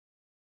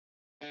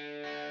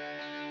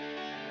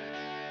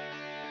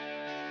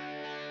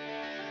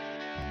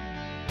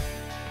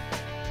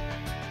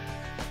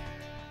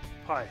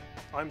Hi,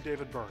 I'm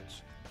David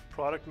Burns,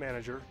 Product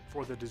Manager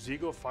for the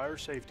Desigo Fire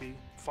Safety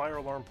Fire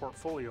Alarm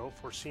portfolio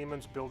for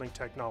Siemens Building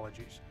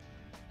Technologies.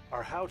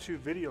 Our how-to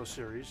video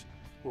series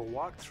will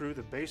walk through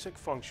the basic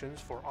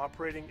functions for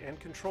operating and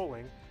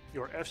controlling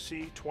your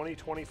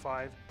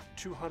FC2025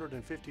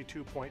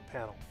 252-point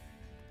panel.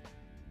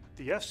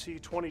 The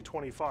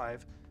FC2025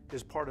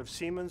 is part of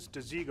Siemens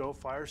Desigo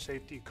Fire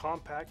Safety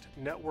Compact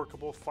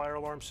Networkable Fire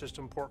Alarm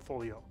System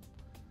portfolio.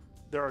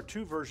 There are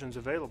two versions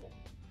available.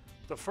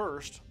 The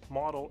first,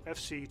 model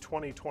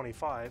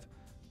FC2025,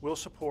 will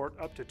support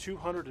up to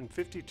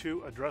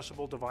 252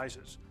 addressable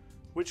devices,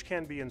 which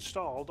can be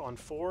installed on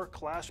 4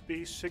 Class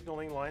B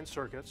signaling line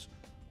circuits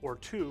or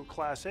 2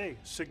 Class A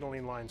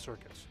signaling line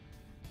circuits.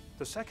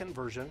 The second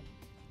version,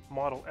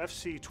 model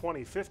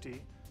FC2050,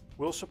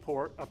 will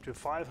support up to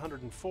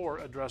 504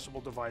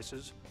 addressable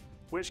devices,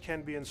 which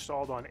can be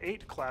installed on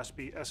 8 Class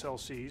B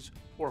SLCs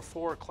or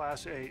 4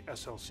 Class A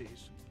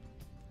SLCs.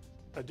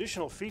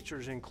 Additional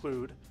features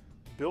include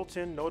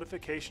built-in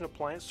notification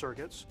appliance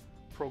circuits,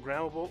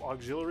 programmable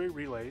auxiliary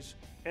relays,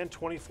 and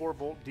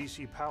 24-volt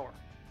DC power.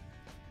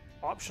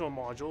 Optional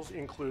modules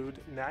include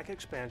NAC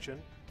expansion,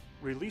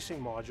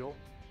 releasing module,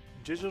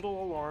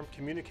 digital alarm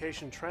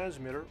communication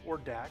transmitter or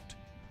DACT,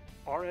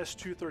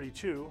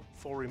 RS-232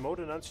 for remote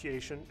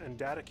enunciation and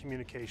data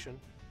communication,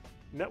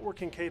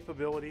 networking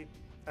capability,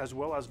 as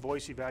well as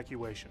voice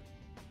evacuation.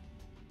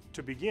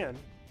 To begin,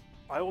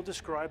 I will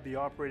describe the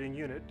operating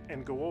unit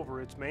and go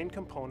over its main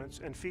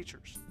components and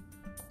features.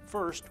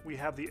 First, we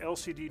have the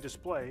LCD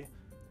display,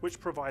 which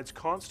provides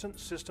constant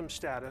system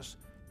status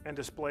and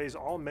displays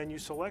all menu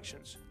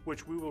selections,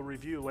 which we will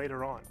review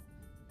later on.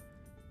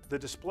 The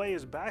display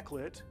is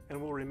backlit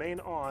and will remain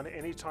on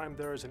anytime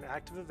there is an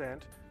active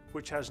event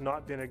which has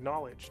not been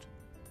acknowledged.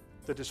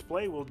 The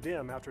display will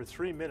dim after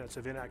 3 minutes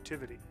of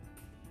inactivity.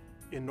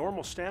 In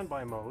normal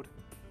standby mode,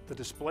 the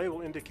display will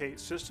indicate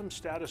system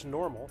status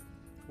normal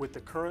with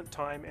the current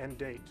time and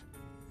date.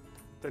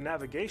 The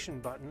navigation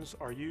buttons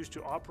are used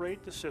to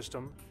operate the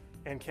system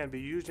and can be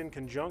used in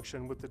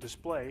conjunction with the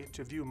display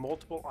to view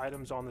multiple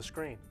items on the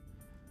screen.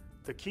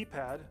 The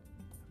keypad,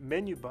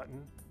 menu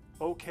button,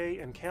 OK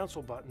and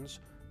cancel buttons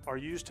are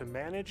used to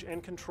manage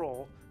and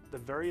control the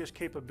various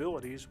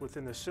capabilities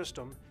within the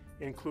system,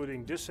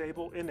 including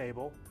disable,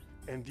 enable,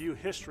 and view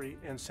history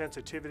and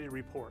sensitivity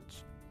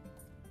reports.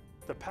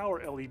 The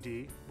power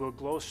LED will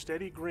glow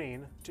steady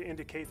green to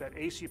indicate that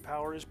AC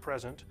power is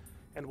present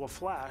and will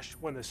flash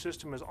when the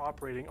system is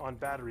operating on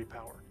battery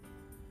power.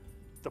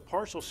 The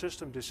partial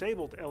system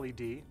disabled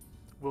LED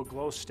will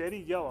glow steady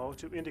yellow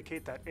to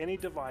indicate that any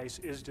device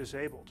is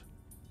disabled.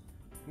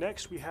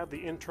 Next, we have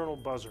the internal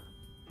buzzer.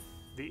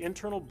 The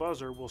internal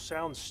buzzer will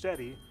sound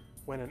steady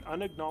when an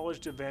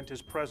unacknowledged event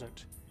is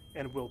present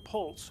and will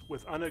pulse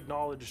with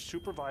unacknowledged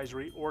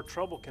supervisory or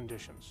trouble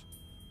conditions.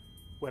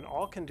 When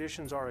all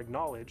conditions are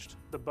acknowledged,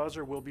 the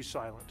buzzer will be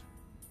silent.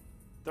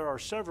 There are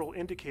several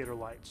indicator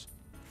lights.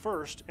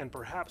 First, and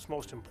perhaps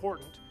most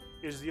important,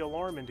 is the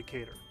alarm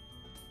indicator.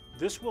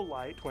 This will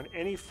light when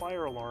any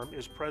fire alarm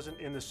is present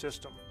in the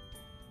system.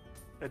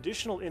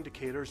 Additional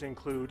indicators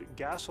include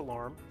gas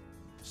alarm,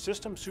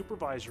 system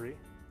supervisory,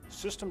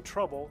 system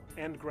trouble,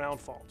 and ground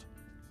fault.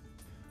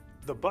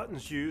 The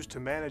buttons used to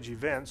manage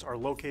events are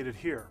located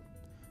here.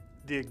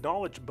 The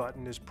Acknowledge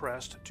button is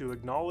pressed to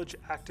acknowledge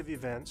active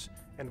events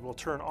and will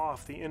turn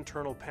off the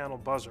internal panel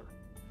buzzer.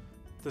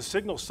 The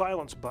Signal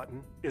Silence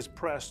button is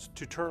pressed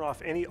to turn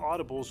off any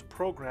audibles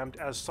programmed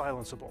as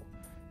silenceable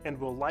and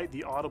will light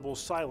the audible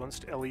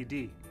silenced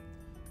LED.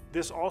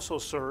 This also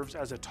serves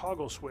as a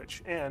toggle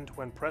switch and,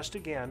 when pressed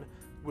again,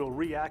 will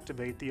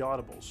reactivate the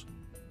audibles.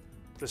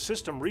 The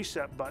System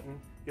Reset button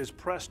is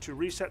pressed to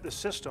reset the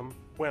system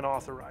when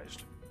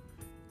authorized.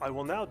 I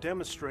will now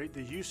demonstrate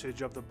the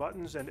usage of the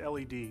buttons and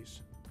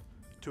LEDs.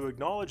 To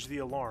acknowledge the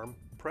alarm,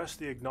 press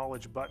the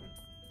Acknowledge button.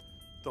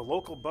 The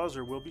local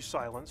buzzer will be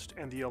silenced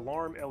and the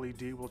alarm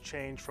LED will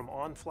change from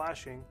on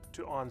flashing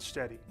to on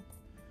steady.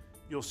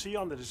 You'll see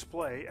on the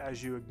display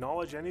as you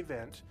acknowledge an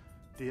event,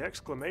 the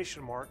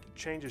exclamation mark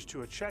changes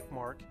to a check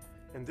mark,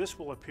 and this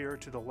will appear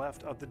to the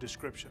left of the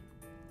description.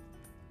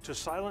 To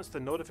silence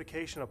the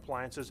notification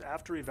appliances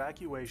after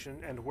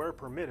evacuation and where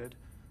permitted,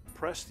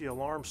 press the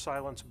Alarm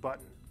Silence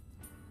button.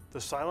 The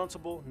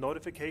silenceable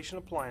notification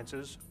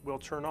appliances will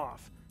turn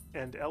off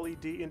and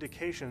LED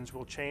indications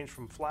will change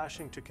from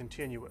flashing to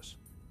continuous.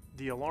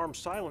 The Alarm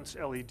Silence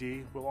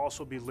LED will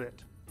also be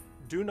lit.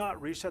 Do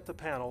not reset the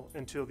panel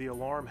until the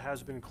alarm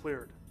has been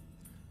cleared.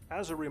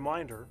 As a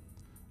reminder,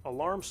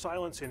 Alarm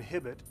Silence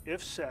Inhibit,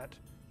 if set,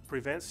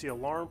 prevents the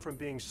alarm from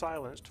being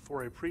silenced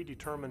for a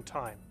predetermined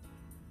time.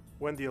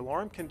 When the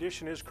alarm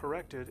condition is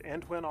corrected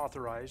and when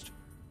authorized,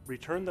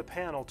 return the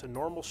panel to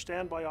normal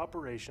standby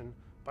operation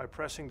by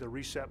pressing the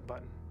Reset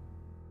button.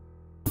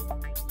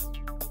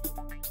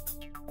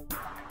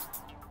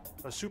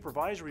 A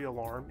supervisory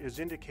alarm is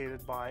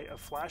indicated by a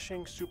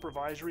flashing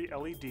supervisory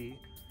LED,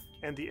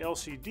 and the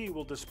LCD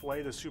will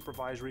display the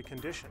supervisory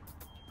condition.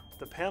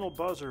 The panel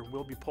buzzer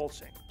will be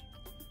pulsing.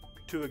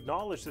 To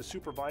acknowledge the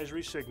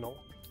supervisory signal,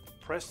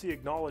 press the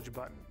Acknowledge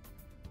button.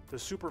 the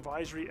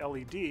supervisory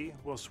LED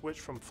will switch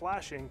from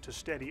flashing to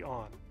steady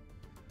on.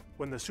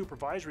 When the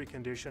supervisory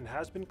condition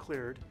has been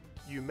cleared,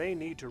 you may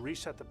need to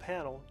reset the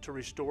panel to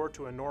restore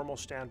to a normal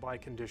standby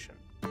condition.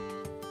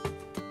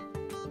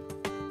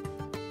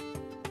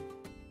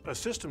 A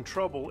system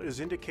trouble is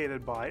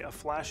indicated by a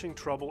flashing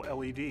trouble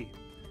LED.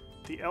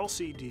 The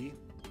LCD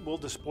will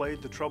display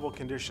the trouble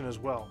condition as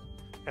well,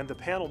 and the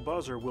panel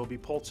buzzer will be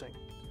pulsing.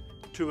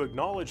 To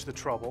acknowledge the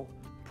trouble,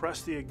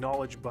 press the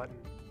Acknowledge button.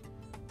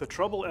 The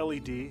trouble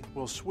LED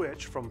will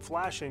switch from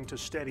flashing to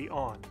steady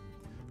on.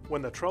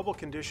 When the trouble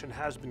condition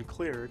has been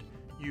cleared,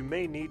 you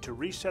may need to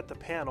reset the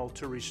panel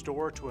to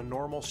restore to a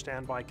normal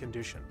standby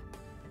condition.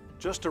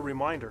 Just a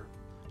reminder,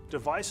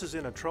 devices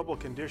in a trouble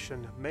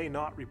condition may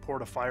not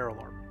report a fire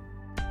alarm.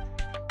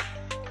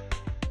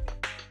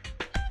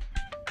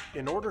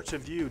 In order to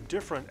view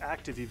different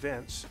active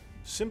events,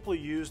 simply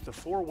use the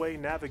four-way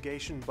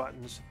navigation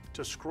buttons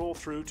to scroll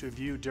through to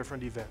view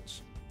different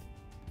events.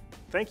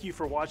 Thank you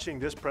for watching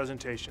this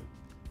presentation.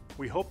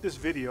 We hope this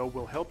video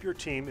will help your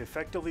team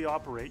effectively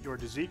operate your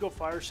Desigo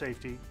Fire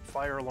Safety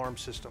fire alarm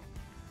system.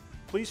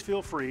 Please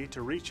feel free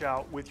to reach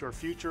out with your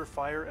future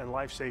fire and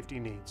life safety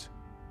needs.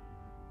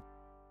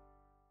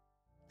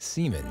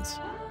 Siemens,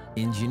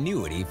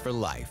 ingenuity for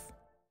life.